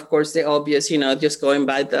 Another one, of course, the obvious, just going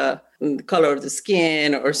by the color of the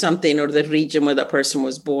skin or something, or the region where the person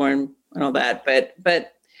was born and all that. But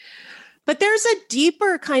there's a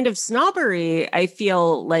deeper kind of snobbery, I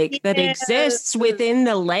feel like, that exists within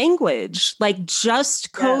the language, like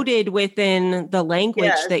just coded within the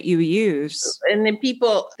language that you use. And then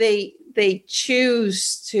people, they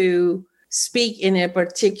choose to speak in a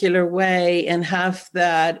particular way and have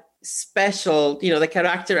that special, the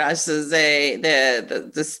characterizes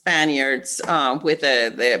the Spaniards with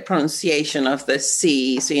the pronunciation of the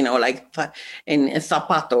C. So, like in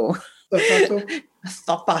zapato.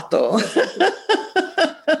 Zapato.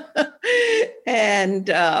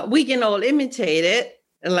 And we can all imitate it.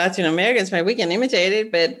 Latin Americans, we can imitate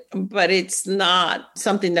it, but it's not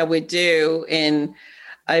something that we do in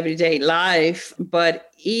everyday life.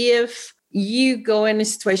 But if you go in a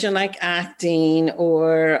situation like acting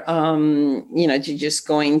or, you're just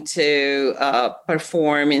going to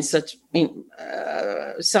perform in such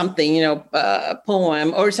something, a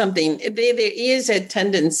poem or something, there is a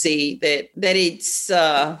tendency that it's,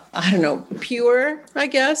 pure, I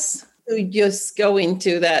guess, to just go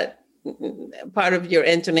into that part of your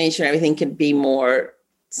intonation. Everything can be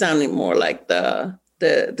sounding more like the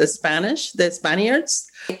Spaniards.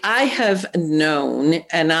 I have known,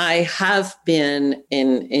 and I have been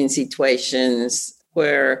in situations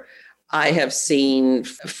where I have seen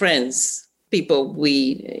friends, people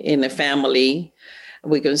we in a family,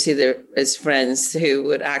 we consider as friends, who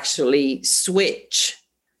would actually switch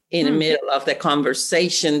in the middle of the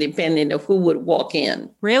conversation, depending on who would walk in.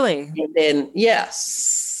 Really? And then,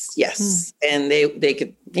 yes. And they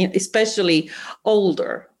could, especially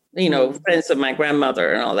older, friends of my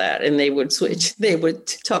grandmother and all that, and they would switch. They would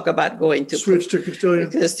talk about going to switch to Castilian.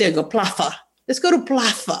 Go Plaza. Let's go to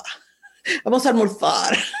Plaza. Vamos a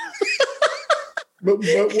almorzar. But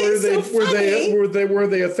were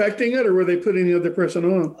they affecting it, or were they putting the other person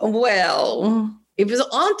on? Well, If it was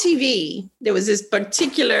on TV, there was this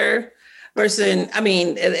particular person, I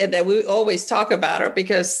mean, that we always talk about her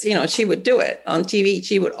because, you know, she would do it on TV.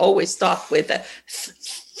 She would always talk with it.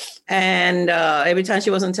 And every time she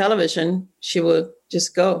was on television, she would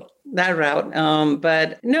just go that route.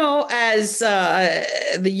 But no, as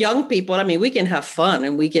the young people, I mean, we can have fun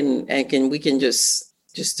and we can just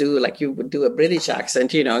do like you would do a British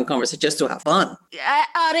accent, you know, in conversation just to have fun.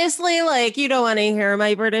 Honestly, like, you don't want to hear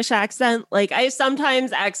my British accent. Like, I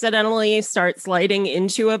sometimes accidentally start sliding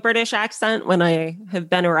into a British accent when I have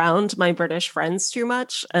been around my British friends too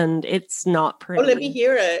much, and it's not pretty. Oh, let me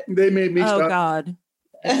hear it. They made me stop. Oh, God.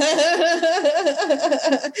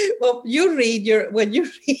 Well, when you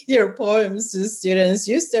read your poems to students,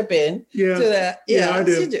 you step in to that. Yeah, I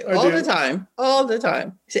do. You do. All the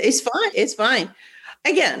time. It's fine. It's fine.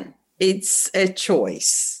 Again, it's a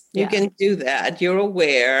choice. You can do that. You're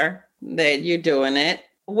aware that you're doing it.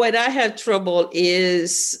 What I have trouble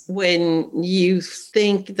is when you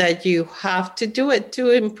think that you have to do it to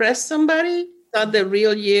impress somebody, not the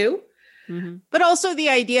real you. Mm-hmm. But also the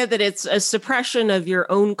idea that it's a suppression of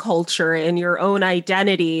your own culture and your own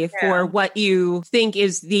identity for what you think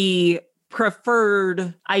is the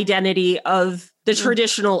preferred identity of the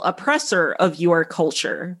traditional oppressor of your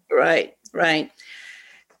culture. Right.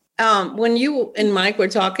 When you and Mike were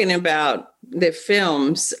talking about the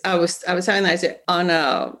films, I was saying, I said, on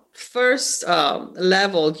a first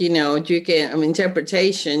level, you know, you can,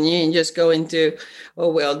 interpretation, you can just go into, oh,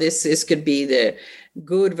 well, this could be the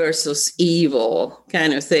good versus evil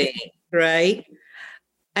kind of thing, right?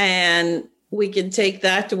 And we can take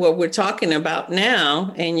that to what we're talking about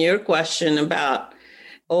now, and your question about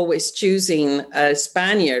always choosing a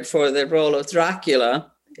Spaniard for the role of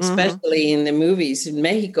Dracula, especially in the movies in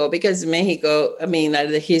Mexico, because Mexico,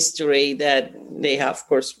 the history that they have, of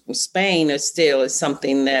course, Spain is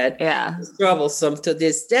something that is troublesome to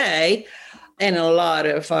this day. And a lot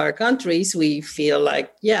of our countries, we feel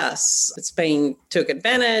like, yes, Spain took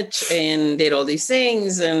advantage and did all these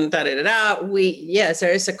things and da-da-da-da. Yes,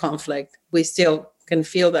 there is a conflict. We still can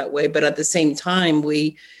feel that way. But at the same time,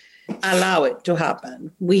 we allow it to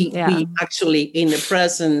happen. We actually, in the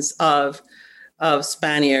presence of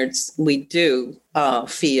Spaniards, we do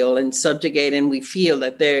feel and subjugate, and we feel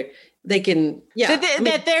that they can,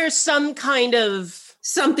 that there's some kind of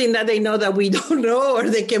something that they know that we don't know, or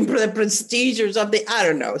they can the prestige or something. I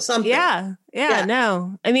don't know, something. No.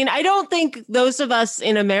 I don't think those of us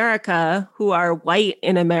in America who are white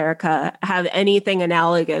in America have anything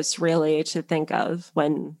analogous really to think of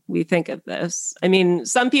when we think of this.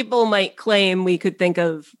 Some people might claim we could think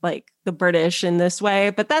of like the British in this way,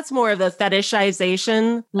 but that's more of a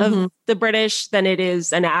fetishization of the British than it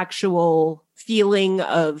is an actual feeling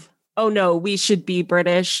of, oh no, we should be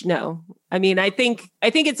British. No. I think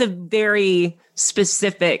it's a very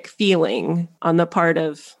specific feeling on the part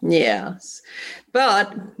of. Yes.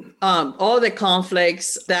 But all the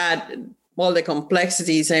conflicts all the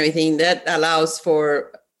complexities and everything that allows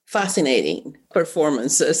for fascinating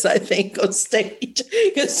performances, I think, on stage,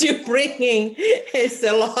 because you're bringing it's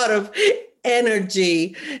a lot of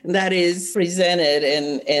energy that is presented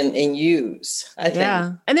and used, I think.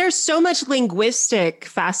 Yeah. And there's so much linguistic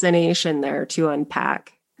fascination there to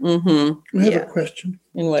unpack. Mm-hmm. I have a question.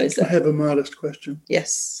 And what is that? I have a modest question.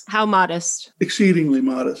 Yes. How modest? Exceedingly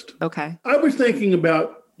modest. Okay. I was thinking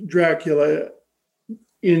about Dracula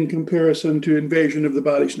in comparison to Invasion of the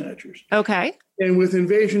Body Snatchers. Okay. And with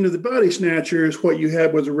Invasion of the Body Snatchers, what you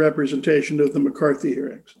had was a representation of the McCarthy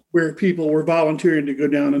hearings, where people were volunteering to go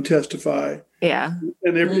down and testify. Yeah.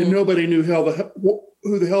 And nobody knew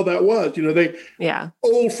who the hell that was.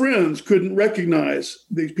 Old friends couldn't recognize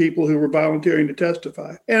these people who were volunteering to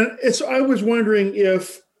testify. And I was wondering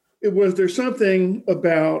if there's something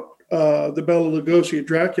about the Bela Lugosi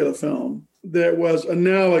Dracula film that was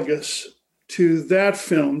analogous to that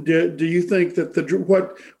film. Do you think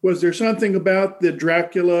that was there something about the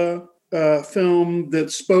Dracula film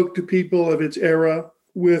that spoke to people of its era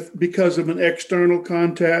because of an external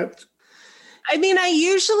contact? I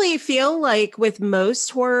usually feel like with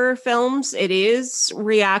most horror films, it is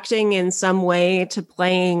reacting in some way to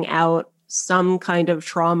playing out some kind of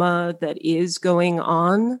trauma that is going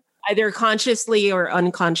on, either consciously or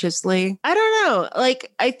unconsciously. I don't know.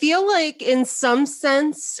 I feel like in some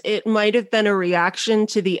sense, it might have been a reaction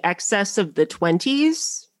to the excess of the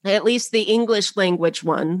 20s. At least the English language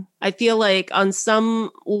one. I feel like on some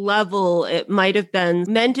level, it might have been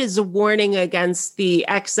meant as a warning against the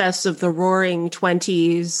excess of the Roaring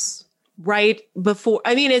 20s right before.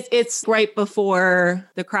 It's right before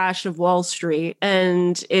the crash of Wall Street.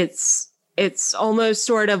 And it's almost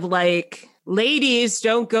sort of like ladies,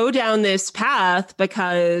 don't go down this path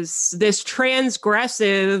because this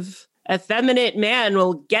transgressive, effeminate man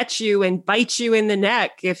will get you and bite you in the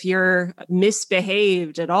neck if you're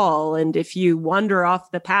misbehaved at all. And if you wander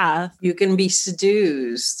off the path, you can be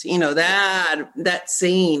seduced. That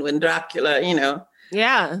scene when Dracula,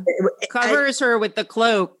 covers her with the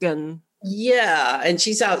cloak and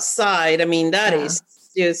she's outside. I mean, that is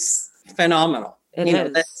just phenomenal.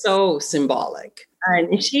 That's so symbolic.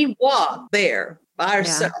 And she walked there by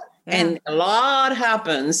herself, and a lot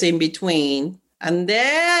happens in between. And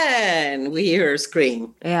then we hear her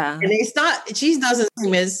scream. Yeah. And she doesn't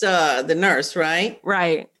scream as the nurse, right?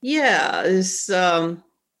 Right. Yeah. There's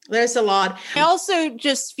a lot. I also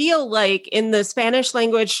just feel like in the Spanish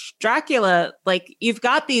language Dracula, like you've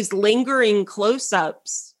got these lingering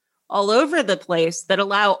close-ups all over the place that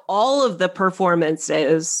allow all of the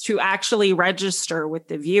performances to actually register with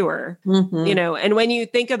the viewer, and when you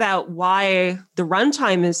think about why the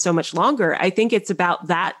runtime is so much longer, I think it's about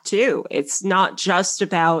that too. It's not just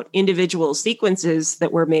about individual sequences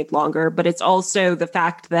that were made longer, but it's also the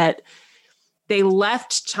fact that they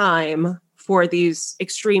left time for these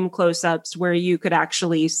extreme close-ups where you could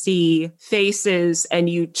actually see faces and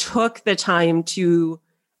you took the time to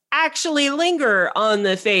actually linger on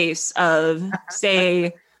the face of,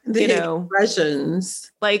 say,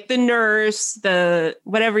 expressions, like the nurse, the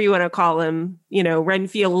whatever you want to call him,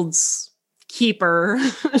 Renfield's keeper.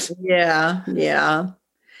 Yeah.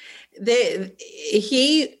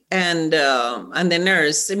 He and the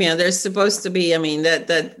nurse. I mean, there's supposed to be. I mean,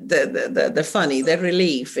 the funny, the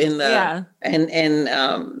relief in the and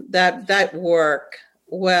that work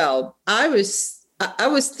well. I was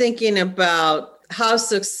thinking about how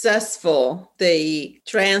successful the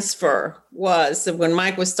transfer was when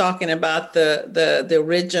Mike was talking about the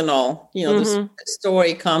original, the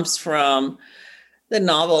story comes from the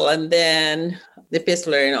novel and then the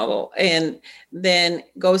epistolary novel and then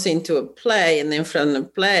goes into a play. And then from the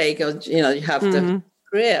play goes, you have the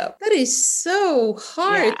script. That is so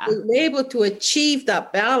hard to be able to achieve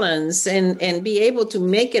that balance and be able to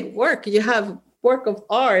make it work. You have work of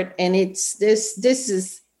art and it's this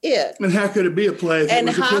is it. And how could it be a play? And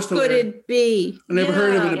how could it be? I never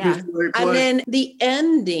heard of an epistolary play. And then the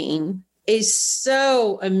ending is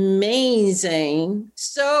so amazing,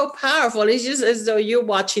 so powerful. It's just as though you're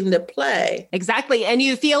watching the play. Exactly. And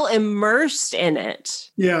you feel immersed in it.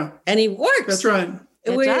 Yeah. And it works. That's right.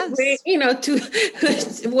 We're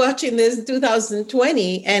watching this in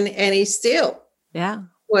 2020 and it still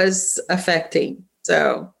was affecting.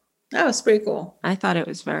 So that was pretty cool. I thought it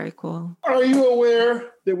was very cool. Are you aware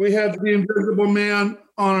that we have the Invisible Man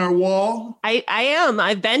on our wall? I am.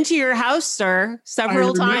 I've been to your house, sir,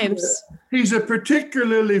 several times. He's a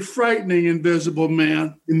particularly frightening Invisible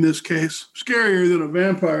Man in this case. Scarier than a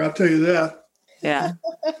vampire, I'll tell you that. Yeah.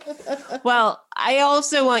 Well, I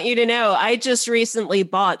also want you to know, I just recently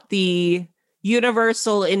bought the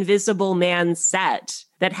Universal Invisible Man set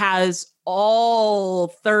that has all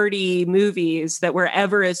 30 movies that were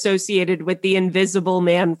ever associated with the Invisible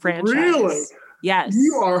Man franchise. Really? Yes.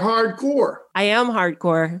 You are hardcore. I am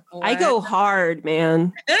hardcore. What? I go hard,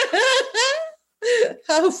 man.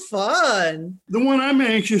 How fun. The one I'm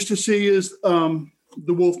anxious to see is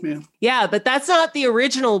the Wolfman. Yeah, but that's not the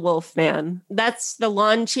original Wolfman. That's the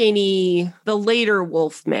Lon Chaney, the later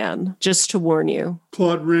Wolfman, just to warn you.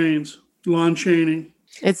 Claude Rains, Lon Chaney.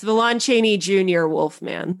 It's the Lon Chaney Jr.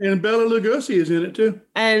 Wolfman. And Bela Lugosi is in it, too.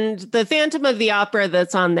 And the Phantom of the Opera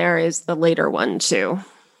that's on there is the later one, too.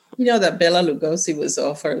 You know that Bela Lugosi was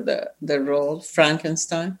offered the role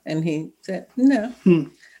Frankenstein, and he said, no,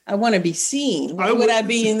 I want to be seen. Why would I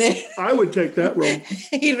be in there? I would take that role.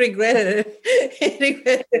 He regretted it. He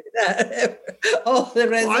regretted that all the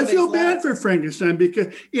rest of his life. I feel bad for Frankenstein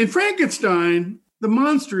because in Frankenstein, the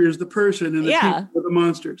monster is the person and the people are the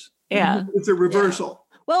monsters. Yeah. It's a reversal. Yeah.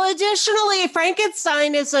 Well, additionally,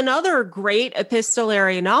 Frankenstein is another great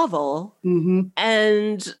epistolary novel. Mm-hmm.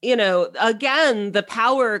 And, again, the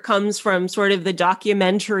power comes from sort of the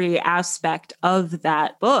documentary aspect of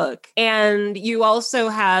that book. And you also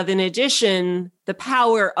have, in addition, the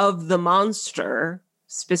power of the monster,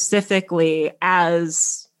 specifically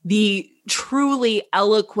as the truly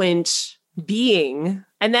eloquent being.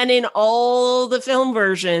 And then in all the film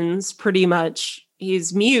versions, pretty much,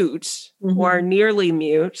 he's mute or nearly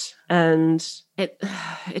mute. And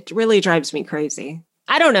it really drives me crazy.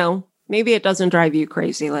 I don't know. Maybe it doesn't drive you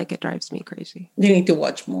crazy like it drives me crazy. You need to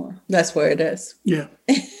watch more. That's where it is. Yeah.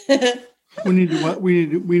 we need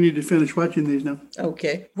to finish watching these now.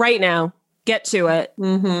 Okay. Right now. Get to it.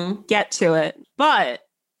 Mm-hmm. Get to it. But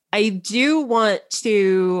I do want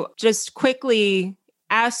to just quickly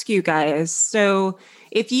ask you guys. So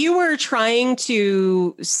if you were trying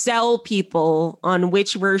to sell people on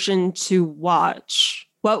which version to watch,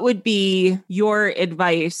 what would be your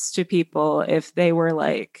advice to people if they were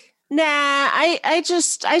like, nah, I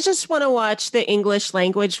just want to watch the English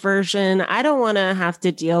language version. I don't want to have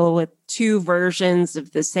to deal with two versions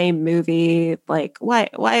of the same movie. Like, why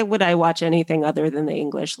would I watch anything other than the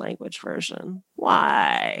English language version?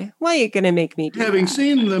 Why are you going to make me do Having that?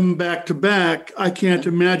 seen them back to back, I can't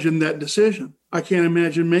imagine that decision. I can't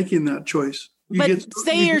imagine making that choice.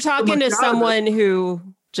 Say you're talking to someone who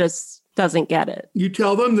just doesn't get it. You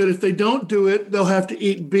tell them that if they don't do it, they'll have to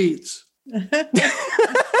eat beets.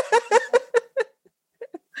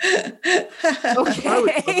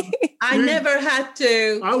 Okay. I never had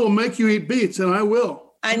to. I will make you eat beets, and I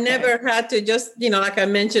will. I never had to just, like I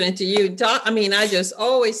mentioned it to you. I just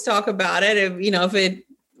always talk about it. If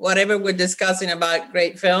whatever we're discussing about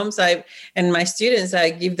great films, and my students, I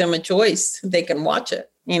give them a choice. They can watch it,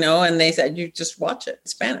 and they said, you just watch it in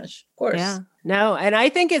Spanish, of course. Yeah. No, and I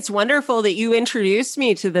think it's wonderful that you introduced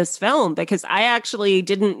me to this film because I actually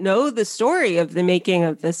didn't know the story of the making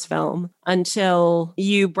of this film until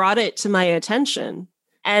you brought it to my attention.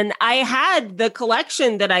 And I had the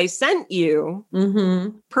collection that I sent you.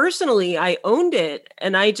 Mm-hmm. Personally, I owned it,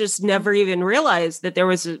 and I just never even realized that there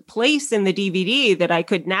was a place in the DVD that I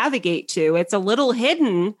could navigate to. It's a little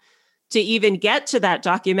hidden to even get to that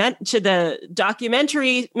to the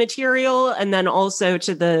documentary material, and then also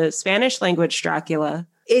to the Spanish language Dracula.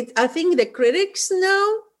 I think the critics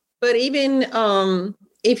know, but even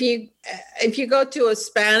if you go to a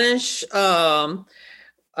Spanish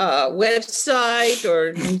website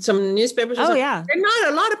or some newspapers, there are not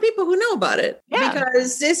a lot of people who know about it. Yeah.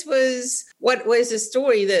 Because this was what was the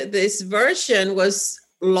story that this version was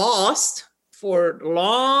lost for a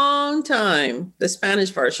long time, the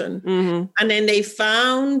Spanish version. Mm-hmm. And then they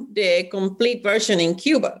found the complete version in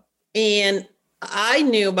Cuba. And I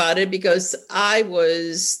knew about it because I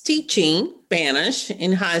was teaching Spanish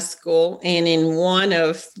in high school. And in one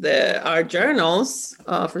of our journals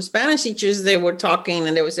for Spanish teachers, they were talking,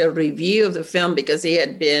 and there was a review of the film because it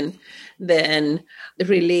had been then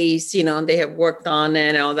released, and they have worked on it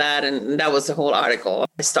and all that. And that was the whole article.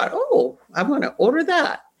 I started, I want to order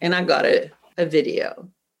that. And I got a video,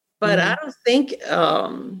 but I don't think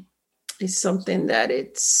it's something that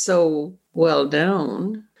it's so well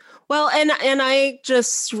known. Well, and I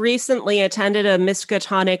just recently attended a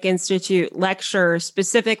Miskatonic Institute lecture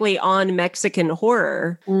specifically on Mexican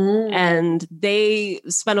horror, and they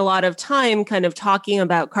spent a lot of time kind of talking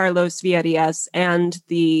about Carlos Villarreal and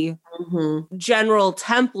the general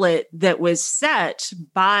template that was set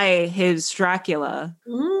by his Dracula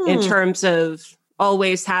in terms of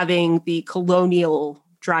always having the colonial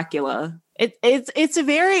Dracula. It's a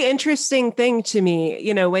very interesting thing to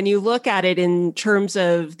me, when you look at it in terms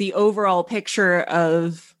of the overall picture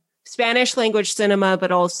of Spanish language cinema,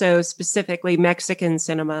 but also specifically Mexican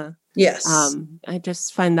cinema. Yes. I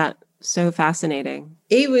just find that so fascinating.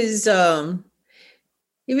 It was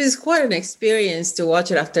quite an experience to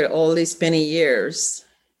watch it after all these many years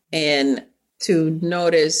and to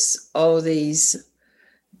notice all these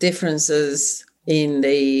differences in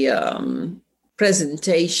the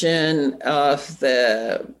presentation of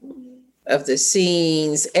the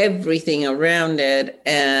scenes, everything around it,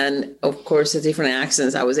 and of course the different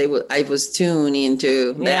accents. I was tuned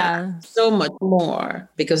into that so much more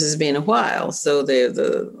because it's been a while. So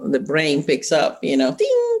the brain picks up, ding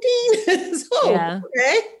ding. So,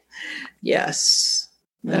 okay, yes,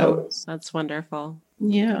 that's wonderful.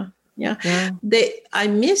 Yeah. I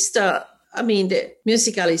missed the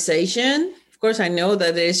musicalization. Of course, I know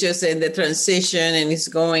that it's just in the transition and it's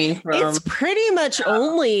going from... It's pretty much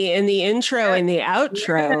only in the intro and the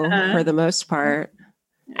outro for the most part.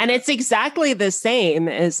 And it's exactly the same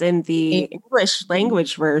as in the English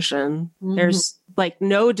language version. There's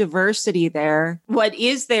no diversity there. What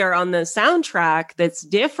is there on the soundtrack that's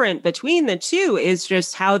different between the two is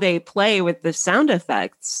just how they play with the sound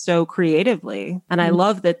effects so creatively. And I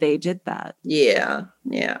love that they did that. Yeah.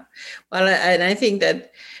 Well, and I think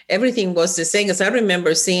that everything was the same, because I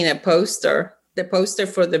remember seeing the poster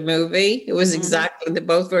for the movie. It was exactly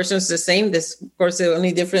both versions the same. This, of course, the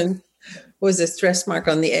only difference was a stress mark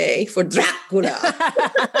on the A for Dracula.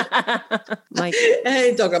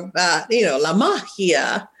 And talk about, la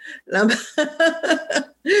magia.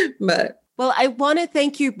 But well, I want to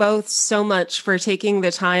thank you both so much for taking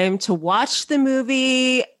the time to watch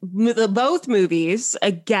both movies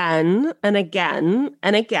again and again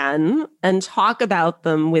and again, and talk about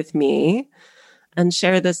them with me and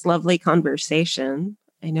share this lovely conversation.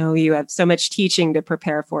 I know you have so much teaching to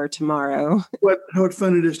prepare for tomorrow. What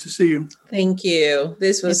fun it is to see you. Thank you.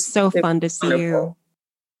 This was so fun to see you.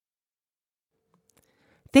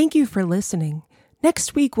 Thank you for listening.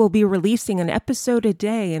 Next week, we'll be releasing an episode a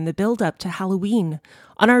day in the build-up to Halloween.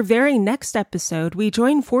 On our very next episode, we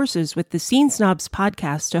join forces with the Scene Snobs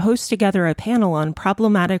podcast to host together a panel on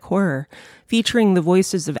problematic horror, featuring the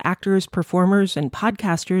voices of actors, performers, and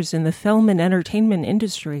podcasters in the film and entertainment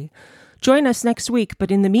industry. Join us next week,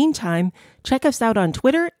 but in the meantime, check us out on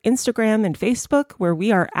Twitter, Instagram, and Facebook, where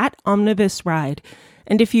we are at Omnibus Ride.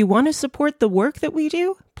 And if you want to support the work that we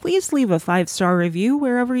do, please leave a 5-star review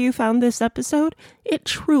wherever you found this episode. It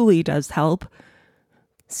truly does help.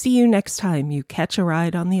 See you next time you catch a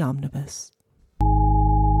ride on the Omnibus.